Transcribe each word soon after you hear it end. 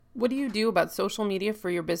What do you do about social media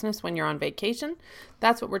for your business when you're on vacation?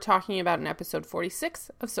 That's what we're talking about in episode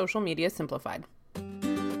 46 of Social Media Simplified.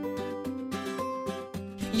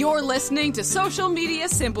 You're listening to Social Media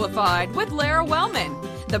Simplified with Lara Wellman,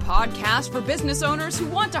 the podcast for business owners who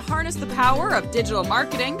want to harness the power of digital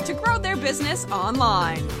marketing to grow their business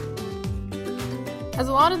online. As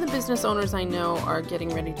a lot of the business owners I know are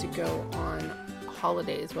getting ready to go on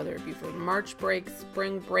holidays, whether it be for March break,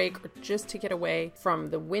 spring break, or just to get away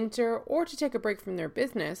from the winter or to take a break from their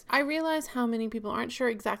business, I realize how many people aren't sure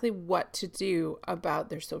exactly what to do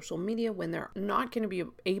about their social media when they're not going to be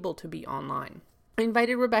able to be online. I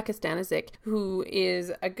invited Rebecca Stanizik, who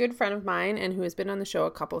is a good friend of mine and who has been on the show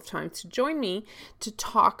a couple of times, to join me to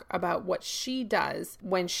talk about what she does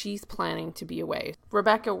when she's planning to be away.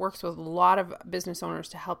 Rebecca works with a lot of business owners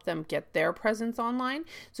to help them get their presence online.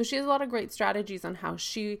 So she has a lot of great strategies on how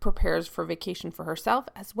she prepares for vacation for herself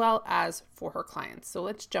as well as for her clients. So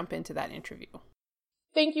let's jump into that interview.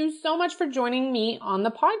 Thank you so much for joining me on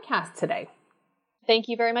the podcast today. Thank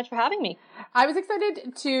you very much for having me. I was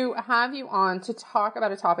excited to have you on to talk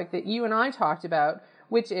about a topic that you and I talked about,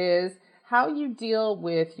 which is how you deal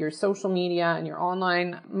with your social media and your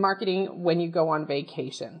online marketing when you go on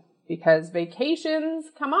vacation. Because vacations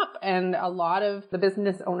come up and a lot of the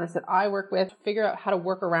business owners that I work with figure out how to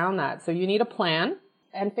work around that. So you need a plan,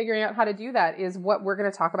 and figuring out how to do that is what we're going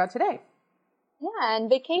to talk about today. Yeah, and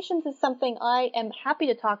vacations is something I am happy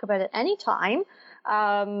to talk about at any time.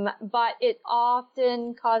 But it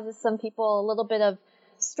often causes some people a little bit of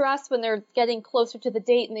stress when they're getting closer to the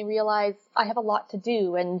date and they realize I have a lot to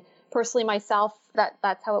do. And personally myself,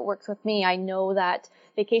 that's how it works with me. I know that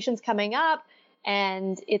vacation's coming up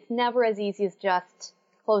and it's never as easy as just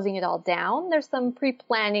closing it all down. There's some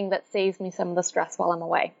pre-planning that saves me some of the stress while I'm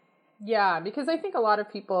away. Yeah, because I think a lot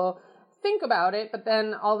of people think about it, but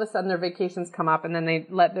then all of a sudden their vacations come up and then they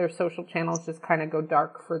let their social channels just kind of go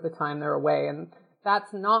dark for the time they're away. And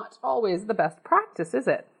that's not always the best practice, is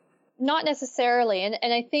it? Not necessarily.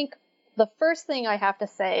 And I think the first thing I have to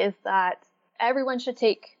say is that everyone should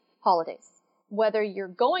take holidays. Whether you're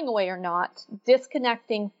going away or not,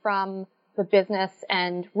 disconnecting from the business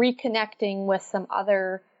and reconnecting with some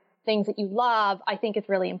other things that you love, I think is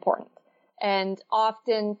really important. And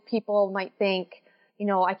often people might think,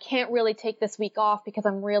 I can't really take this week off because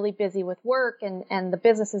I'm really busy with work and the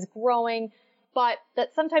business is growing. But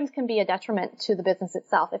that sometimes can be a detriment to the business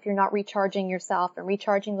itself. If you're not recharging yourself and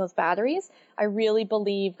recharging those batteries, I really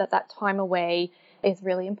believe that time away is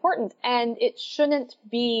really important. And it shouldn't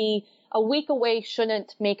be, a week away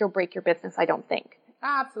shouldn't make or break your business, I don't think.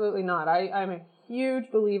 Absolutely not. I'm a huge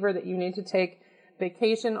believer that you need to take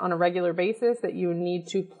vacation on a regular basis, that you need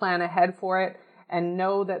to plan ahead for it and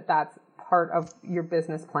know that that's part of your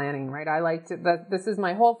business planning, right? This is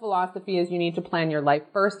my whole philosophy is you need to plan your life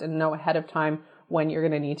first and know ahead of time when you're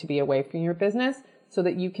going to need to be away from your business so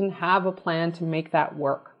that you can have a plan to make that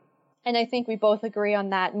work. And I think we both agree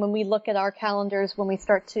on that. And when we look at our calendars, when we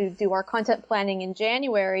start to do our content planning in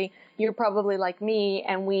January, you're probably like me,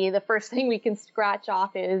 and the first thing we can scratch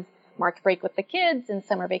off is March break with the kids and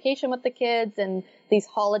summer vacation with the kids and these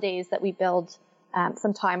holidays that we build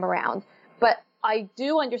some time around. But I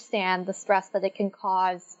do understand the stress that it can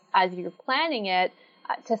cause as you're planning it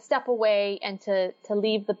to step away and to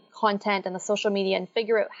leave the content and the social media and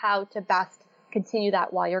figure out how to best continue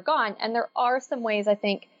that while you're gone. And there are some ways I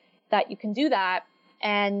think that you can do that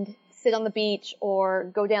and sit on the beach or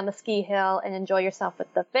go down the ski hill and enjoy yourself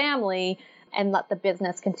with the family and let the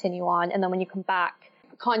business continue on. And then when you come back,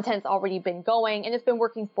 content's already been going and it's been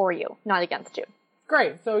working for you, not against you.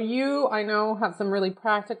 Great. So you, I know, have some really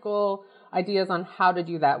practical ideas on how to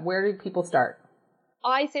do that. Where do people start?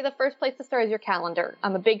 I say the first place to start is your calendar.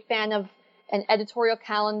 I'm a big fan of an editorial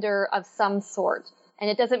calendar of some sort. And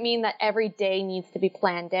it doesn't mean that every day needs to be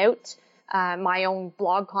planned out. My own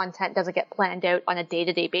blog content doesn't get planned out on a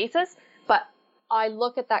day-to-day basis, but I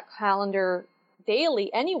look at that calendar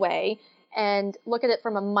daily anyway and look at it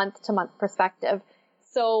from a month-to-month perspective.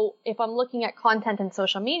 So if I'm looking at content in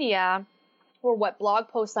social media or what blog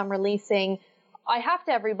posts I'm releasing, I have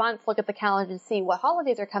to every month look at the calendar to see what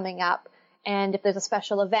holidays are coming up and if there's a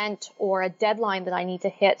special event or a deadline that I need to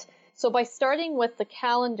hit. So by starting with the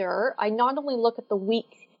calendar, I not only look at the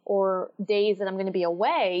week or days that I'm going to be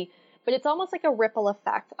away, but it's almost like a ripple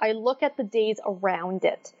effect. I look at the days around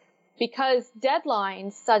it because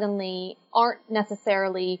deadlines suddenly aren't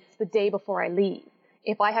necessarily the day before I leave.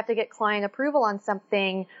 If I have to get client approval on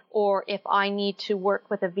something, or if I need to work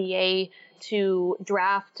with a VA to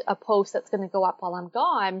draft a post that's going to go up while I'm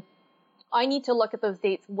gone, I need to look at those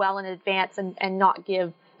dates well in advance and not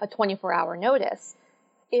give a 24-hour notice.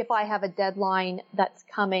 if I have a deadline that's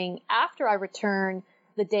coming after I return,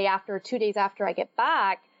 the day after, 2 days after I get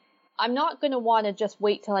back, I'm not going to want to just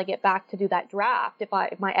wait till I get back to do that draft. If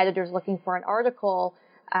my editor's looking for an article,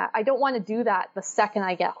 I don't want to do that the second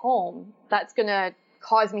I get home. That's going to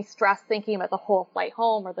cause me stress thinking about the whole flight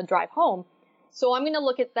home or the drive home. So I'm going to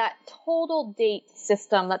look at that total date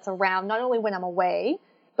system that's around not only when I'm away,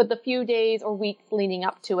 but the few days or weeks leading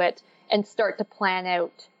up to it, and start to plan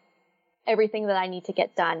out everything that I need to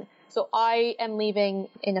get done. So I am leaving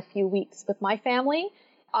in a few weeks with my family.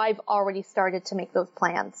 I've already started to make those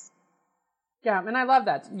plans. Yeah, and I love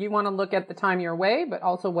that. You want to look at the time you're away, but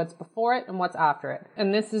also what's before it and what's after it.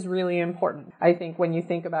 And this is really important. I think when you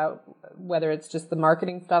think about whether it's just the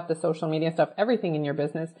marketing stuff, the social media stuff, everything in your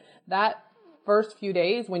business, that first few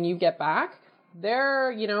days when you get back,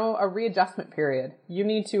 they're, a readjustment period. You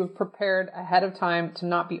need to have prepared ahead of time to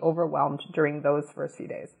not be overwhelmed during those first few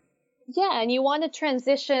days. Yeah, and you want to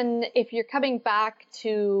transition if you're coming back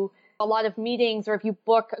to a lot of meetings, or if you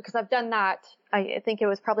book, because I've done that. I think it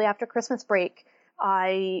was probably after Christmas break.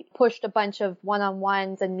 I pushed a bunch of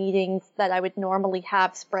one-on-ones and meetings that I would normally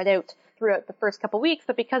have spread out throughout the first couple of weeks.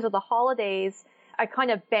 But because of the holidays, I kind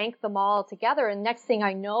of banked them all together. And next thing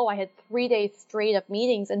I know, I had 3 days straight of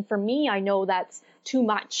meetings. And for me, I know that's too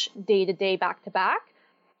much day to day, back to back.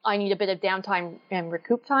 I need a bit of downtime and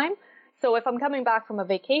recoup time. So if I'm coming back from a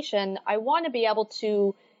vacation, I want to be able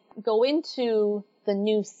to go into the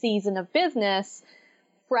new season of business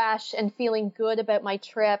fresh and feeling good about my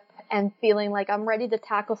trip and feeling like I'm ready to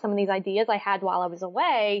tackle some of these ideas I had while I was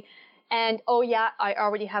away. And, oh yeah, I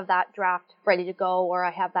already have that draft ready to go, or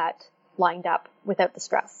I have that lined up without the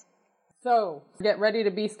stress. So get ready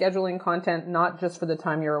to be scheduling content, not just for the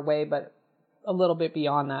time you're away, but a little bit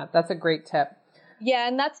beyond that. That's a great tip. Yeah,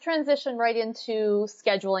 and that's transition right into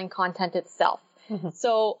scheduling content itself. Mm-hmm.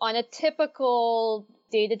 So on a typical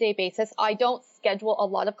day-to-day basis, I don't schedule a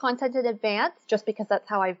lot of content in advance, just because that's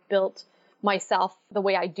how I've built myself. The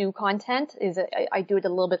way I do content is I do it a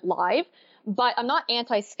little bit live, but I'm not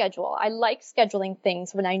anti-schedule. I like scheduling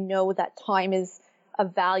things when I know that time is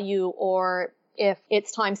of value, or if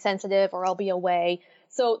it's time sensitive, or I'll be away.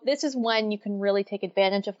 So this is when you can really take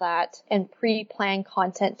advantage of that and pre-plan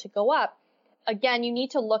content to go up. Again, you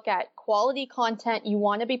need to look at quality content. You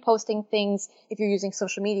want to be posting things, if you're using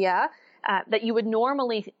social media, that you would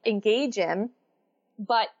normally engage in,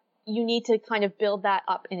 but you need to kind of build that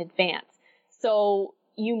up in advance. So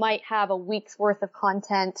you might have a week's worth of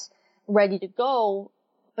content ready to go,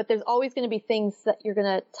 but there's always going to be things that you're going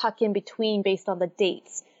to tuck in between based on the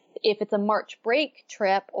dates. If it's a March break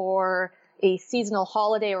trip or a seasonal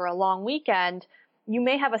holiday or a long weekend, you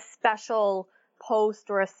may have a special post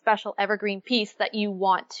or a special evergreen piece that you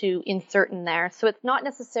want to insert in there. So it's not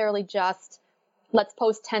necessarily just let's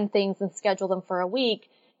post 10 things and schedule them for a week.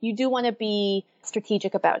 You do want to be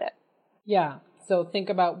strategic about it. Yeah. So think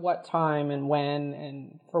about what time and when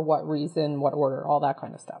and for what reason, what order, all that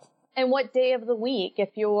kind of stuff. And what day of the week. If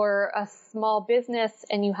you're a small business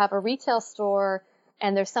and you have a retail store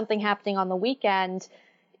and there's something happening on the weekend,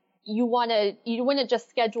 you wouldn't just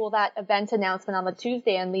schedule that event announcement on the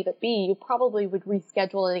Tuesday and leave it be. You probably would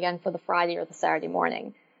reschedule it again for the Friday or the Saturday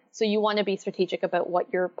morning. So you want to be strategic about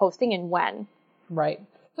what you're posting and when. Right.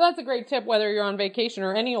 So that's a great tip, whether you're on vacation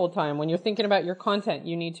or any old time. When you're thinking about your content,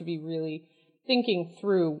 you need to be really thinking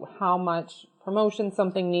through how much promotion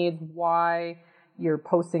something needs, why you're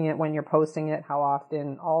posting it, when you're posting it, how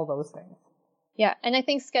often, all those things. Yeah, and I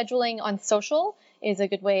think scheduling on social is a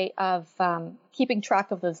good way of keeping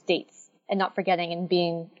track of those dates and not forgetting,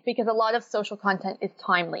 and because a lot of social content is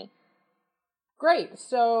timely. Great.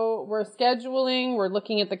 So we're scheduling, we're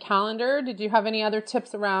looking at the calendar. Did you have any other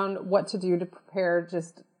tips around what to do to prepare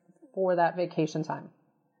just for that vacation time?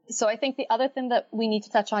 So I think the other thing that we need to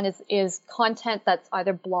touch on is content that's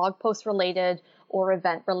either blog post related or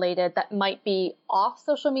event related that might be off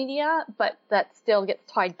social media, but that still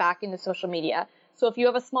gets tied back into social media. So if you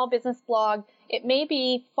have a small business blog, it may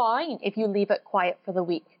be fine if you leave it quiet for the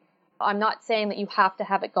week. I'm not saying that you have to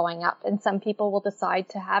have it going up, and some people will decide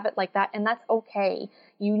to have it like that, and that's okay.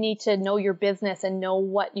 You need to know your business and know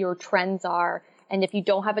what your trends are. And if you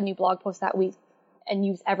don't have a new blog post that week, and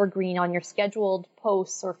use evergreen on your scheduled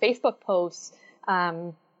posts or Facebook posts,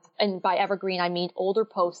 and by evergreen, I mean older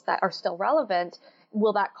posts that are still relevant,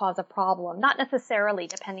 will that cause a problem? Not necessarily,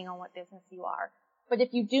 depending on what business you are. But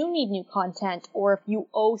if you do need new content, or if you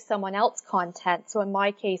owe someone else content, so in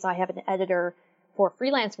my case, I have an editor for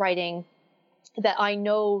freelance writing that I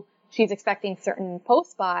know she's expecting certain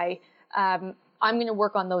posts by, I'm going to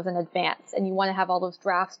work on those in advance. And you want to have all those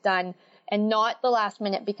drafts done and not the last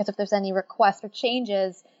minute, because if there's any requests or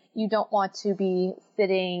changes, you don't want to be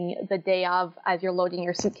sitting the day of as you're loading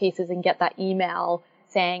your suitcases and get that email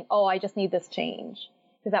saying, oh, I just need this change,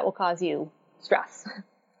 because that will cause you stress.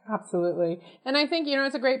 Absolutely. And I think,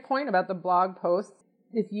 it's a great point about the blog posts.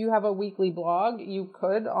 If you have a weekly blog, you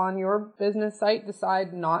could on your business site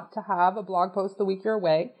decide not to have a blog post the week you're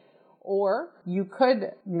away, or you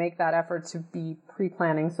could make that effort to be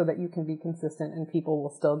pre-planning so that you can be consistent and people will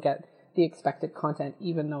still get the expected content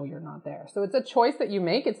even though you're not there. So it's a choice that you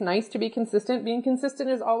make. It's nice to be consistent. Being consistent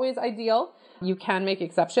is always ideal. You can make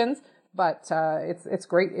exceptions, but it's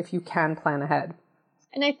great if you can plan ahead.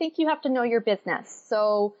 And I think you have to know your business.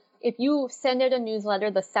 So if you send out a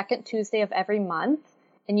newsletter the second Tuesday of every month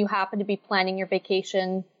and you happen to be planning your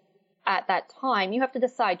vacation at that time, you have to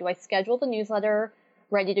decide, do I schedule the newsletter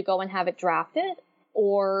ready to go and have it drafted,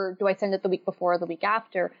 or do I send it the week before or the week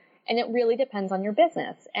after? And it really depends on your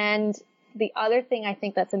business. And the other thing I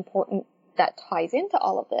think that's important that ties into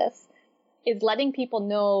all of this is letting people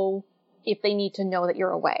know if they need to know that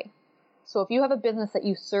you're away. So if you have a business that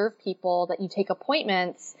you serve people, that you take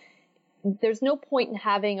appointments, there's no point in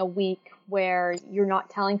having a week where you're not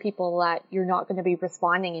telling people that you're not going to be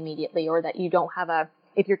responding immediately, or that you don't have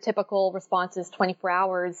if your typical response is 24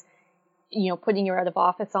 hours, putting your out of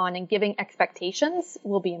office on and giving expectations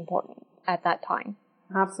will be important at that time.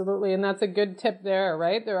 Absolutely. And that's a good tip there,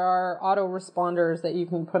 right? There are autoresponders that you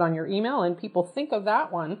can put on your email and people think of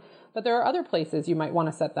that one, but there are other places you might want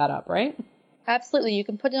to set that up, right? Absolutely. You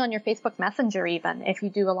can put it on your Facebook Messenger even. If you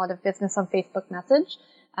do a lot of business on Facebook Message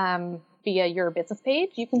via your business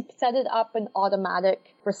page, you can set it up an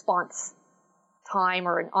automatic response time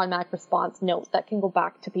or an automatic response note that can go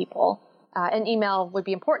back to people. An email would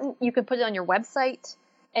be important. You can put it on your website,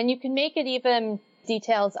 and you can make it even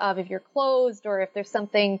details of if you're closed or if there's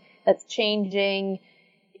something that's changing.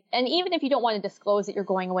 And even if you don't want to disclose that you're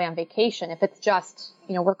going away on vacation, if it's just,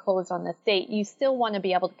 we're closed on this date, you still want to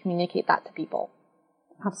be able to communicate that to people.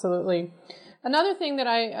 Absolutely. Another thing that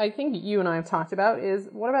I think you and I have talked about is,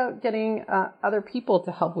 what about getting other people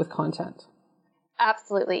to help with content?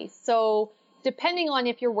 Absolutely. So depending on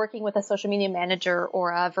if you're working with a social media manager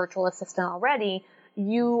or a virtual assistant already,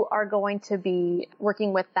 you are going to be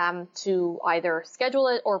working with them to either schedule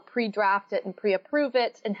it or pre-draft it and pre-approve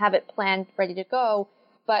it and have it planned, ready to go.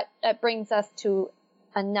 But it brings us to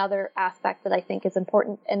another aspect that I think is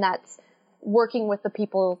important, and that's working with the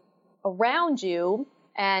people around you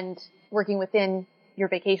and working within your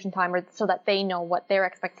vacation time, so that they know what their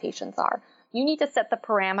expectations are. You need to set the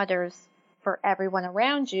parameters for everyone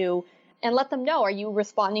around you and let them know, are you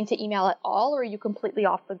responding to email at all, or are you completely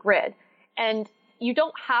off the grid? And you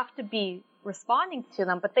don't have to be responding to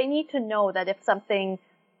them, but they need to know that if something,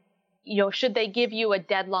 should they give you a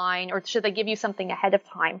deadline, or should they give you something ahead of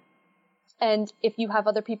time? And if you have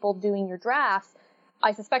other people doing your drafts,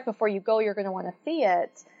 I suspect before you go, you're going to want to see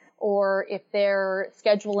it. Or if they're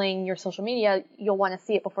scheduling your social media, you'll want to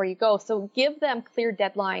see it before you go. So give them clear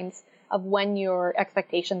deadlines of when your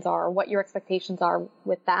expectations are, what your expectations are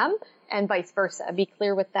with them, and vice versa. Be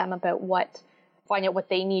clear with them about find out what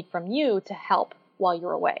they need from you to help while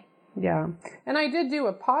you're away. Yeah. And I did do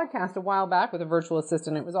a podcast a while back with a virtual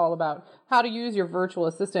assistant. It was all about how to use your virtual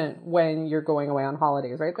assistant when you're going away on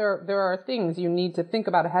holidays, right? There are things you need to think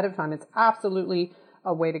about ahead of time. It's absolutely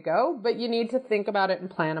a way to go, but you need to think about it and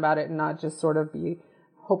plan about it and not just sort of be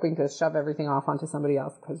hoping to shove everything off onto somebody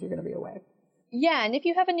else because you're going to be away. Yeah. And if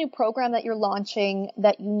you have a new program that you're launching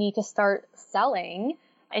that you need to start selling,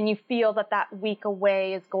 and you feel that week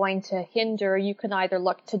away is going to hinder, you can either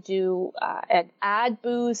look to do an ad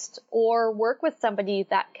boost or work with somebody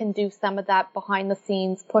that can do some of that behind the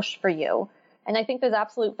scenes push for you. And I think there's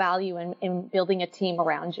absolute value in building a team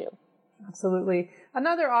around you. Absolutely.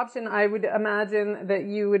 Another option I would imagine that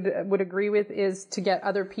you would agree with is to get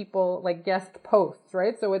other people, like guest posts,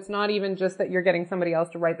 right? So it's not even just that you're getting somebody else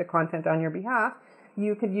to write the content on your behalf.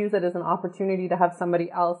 You could use it as an opportunity to have somebody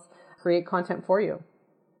else create content for you.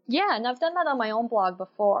 Yeah, and I've done that on my own blog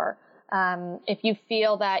before. If you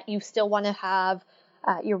feel that you still want to have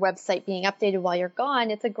your website being updated while you're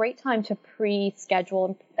gone, it's a great time to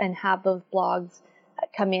pre-schedule and have those blogs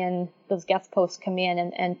come in, those guest posts come in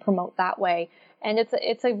and promote that way. And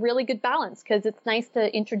it's a really good balance, because it's nice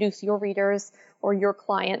to introduce your readers or your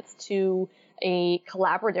clients to a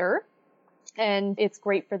collaborator, and it's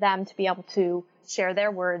great for them to be able to share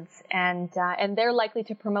their words, and they're likely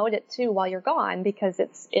to promote it too while you're gone, because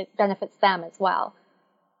it benefits them as well.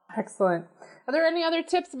 Excellent. Are there any other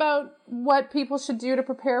tips about what people should do to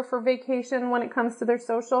prepare for vacation when it comes to their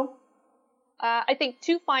social? I think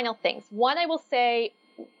two final things. One, I will say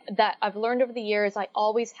that I've learned over the years, I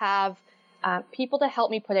always have people to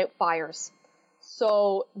help me put out fires.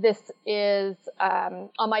 So this is on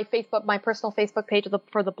my Facebook, my personal Facebook page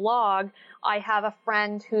for the blog. I have a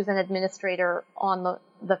friend who's an administrator on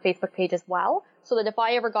the Facebook page as well, so that if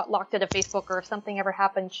I ever got locked out of Facebook or if something ever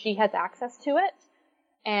happened, she has access to it.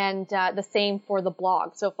 And the same for the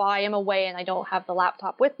blog. So if I am away and I don't have the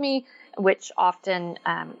laptop with me, which often,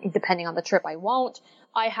 depending on the trip, I won't,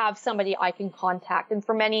 I have somebody I can contact. And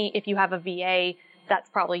for many, if you have a VA, that's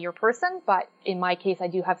probably your person. But in my case, I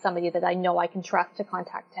do have somebody that I know I can trust to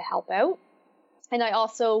contact to help out. And I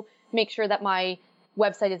also make sure that my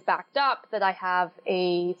website is backed up, that I have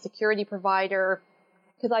a security provider,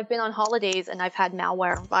 because I've been on holidays and I've had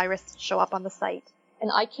malware virus show up on the site.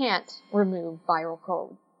 And I can't remove viral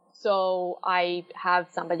code. So I have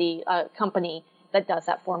somebody, a company that does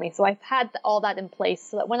that for me. So I've had all that in place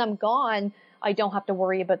so that when I'm gone, I don't have to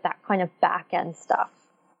worry about that kind of back end stuff.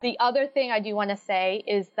 The other thing I do want to say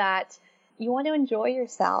is that you want to enjoy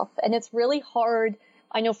yourself. And it's really hard,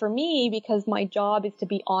 I know for me, because my job is to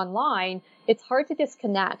be online, it's hard to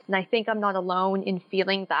disconnect. And I think I'm not alone in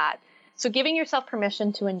feeling that. So giving yourself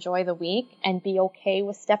permission to enjoy the week and be okay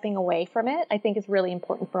with stepping away from it, I think is really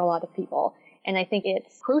important for a lot of people. And I think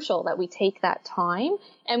it's crucial that we take that time,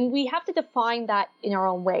 and we have to define that in our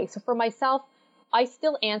own way. So for myself, I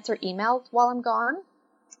still answer emails while I'm gone,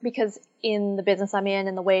 because in the business I'm in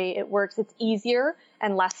and the way it works, it's easier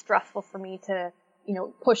and less stressful for me to,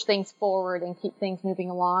 push things forward and keep things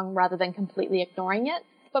moving along rather than completely ignoring it.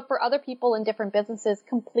 But for other people in different businesses,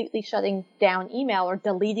 completely shutting down email or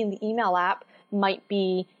deleting the email app might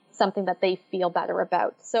be something that they feel better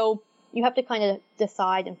about. So you have to kind of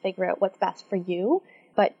decide and figure out what's best for you,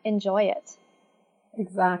 but enjoy it.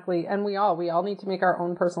 Exactly. And we all need to make our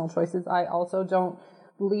own personal choices. I also don't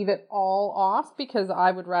leave it all off because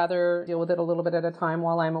I would rather deal with it a little bit at a time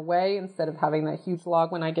while I'm away instead of having that huge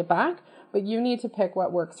log when I get back. But you need to pick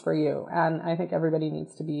what works for you. And I think everybody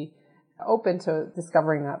needs to be open to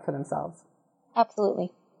discovering that for themselves.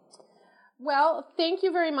 Absolutely. Well, thank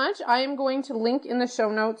you very much. I am going to link in the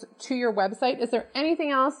show notes to your website. Is there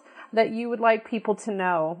anything else that you would like people to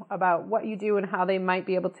know about what you do and how they might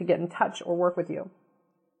be able to get in touch or work with you?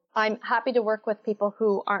 I'm happy to work with people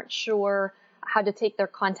who aren't sure how to take their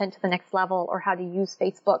content to the next level or how to use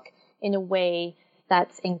Facebook in a way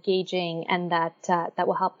that's engaging and that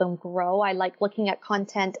will help them grow. I like looking at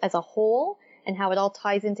content as a whole and how it all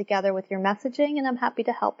ties in together with your messaging, and I'm happy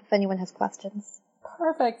to help if anyone has questions.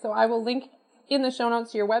 Perfect. So I will link in the show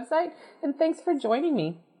notes to your website, and thanks for joining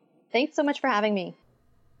me. Thanks so much for having me.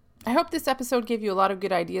 I hope this episode gave you a lot of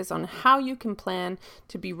good ideas on how you can plan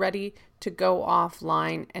to be ready to go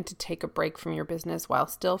offline and to take a break from your business while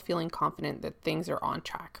still feeling confident that things are on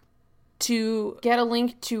track. To get a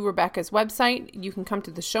link to Rebecca's website, you can come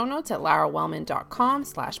to the show notes at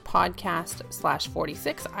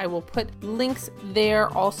larawellman.com/podcast/46. I will put links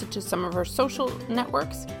there also to some of her social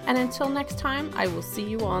networks. And until next time, I will see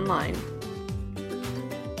you online.